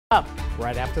Up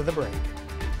right after the break.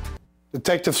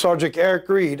 Detective Sergeant Eric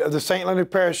Reed of the St. Landry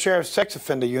Parish Sheriff's Sex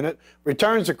Offender Unit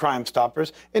returns to Crime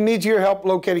Stoppers and needs your help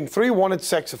locating 3 wanted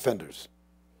sex offenders.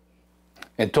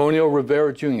 Antonio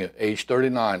Rivera Jr., age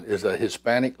 39, is a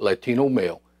Hispanic Latino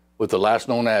male with the last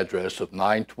known address of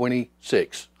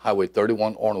 926 Highway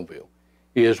 31, Arnoldville.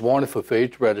 He is wanted for failure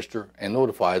to register and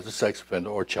notify as a sex offender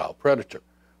or child predator.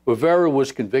 Rivera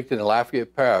was convicted in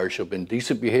Lafayette Parish of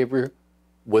indecent behavior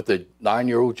with a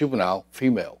 9-year-old juvenile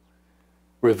female.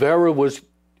 Rivera was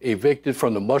evicted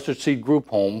from the Mustard Seed Group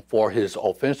home for his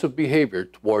offensive behavior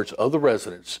towards other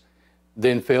residents,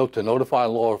 then failed to notify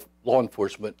law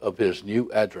enforcement of his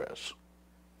new address.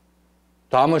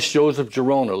 Thomas Joseph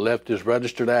Girona left his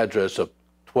registered address of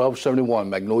 1271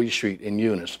 Magnolia Street in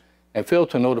Eunice and failed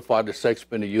to notify the sex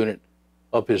offender unit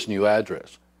of his new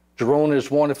address. Girona is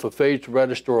wanted for failure to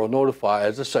register or notify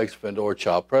as a sex offender or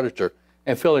child predator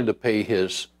and failing to pay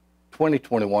his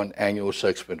 2021 annual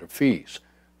sex offender fees.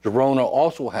 Girona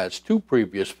also has 2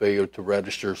 previous failure to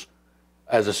registers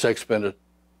as a sex offender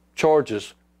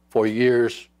charges for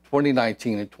years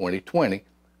 2019 and 2020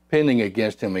 pending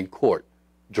against him in court.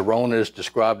 Girona is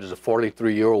described as a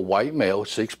 43-year-old white male,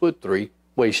 6'3",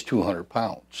 weighs 200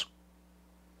 pounds.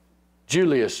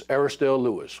 Julius Aristell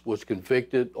Lewis was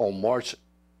convicted on March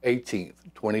 18,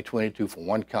 2022 for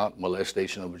 1 count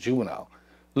molestation of a juvenile.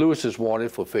 Lewis is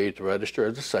wanted for failure to register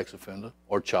as a sex offender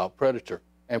or child predator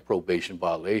and probation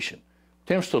violation.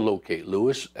 Attempts to locate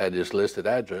Lewis at his listed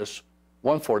address,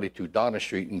 142 Donna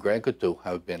Street in Grand Coteau,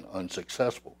 have been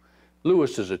unsuccessful.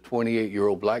 Lewis is a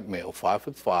 28-year-old black male,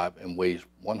 5'5", and weighs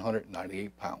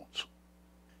 198 pounds.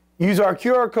 Use our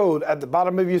QR code at the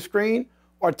bottom of your screen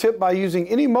or tip by using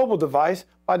any mobile device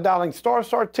by dialing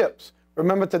 **tips.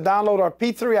 Remember to download our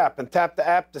P3 app and tap the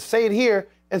app to say it here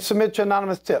and submit your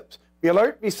anonymous tips. Be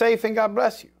alert, be safe, and God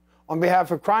bless you. On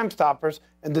behalf of Crime Stoppers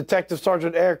and Detective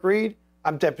Sergeant Eric Reed,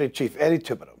 I'm Deputy Chief Eddie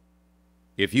Thibodeau.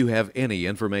 If you have any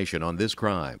information on this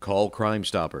crime, call Crime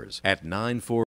Stoppers at 94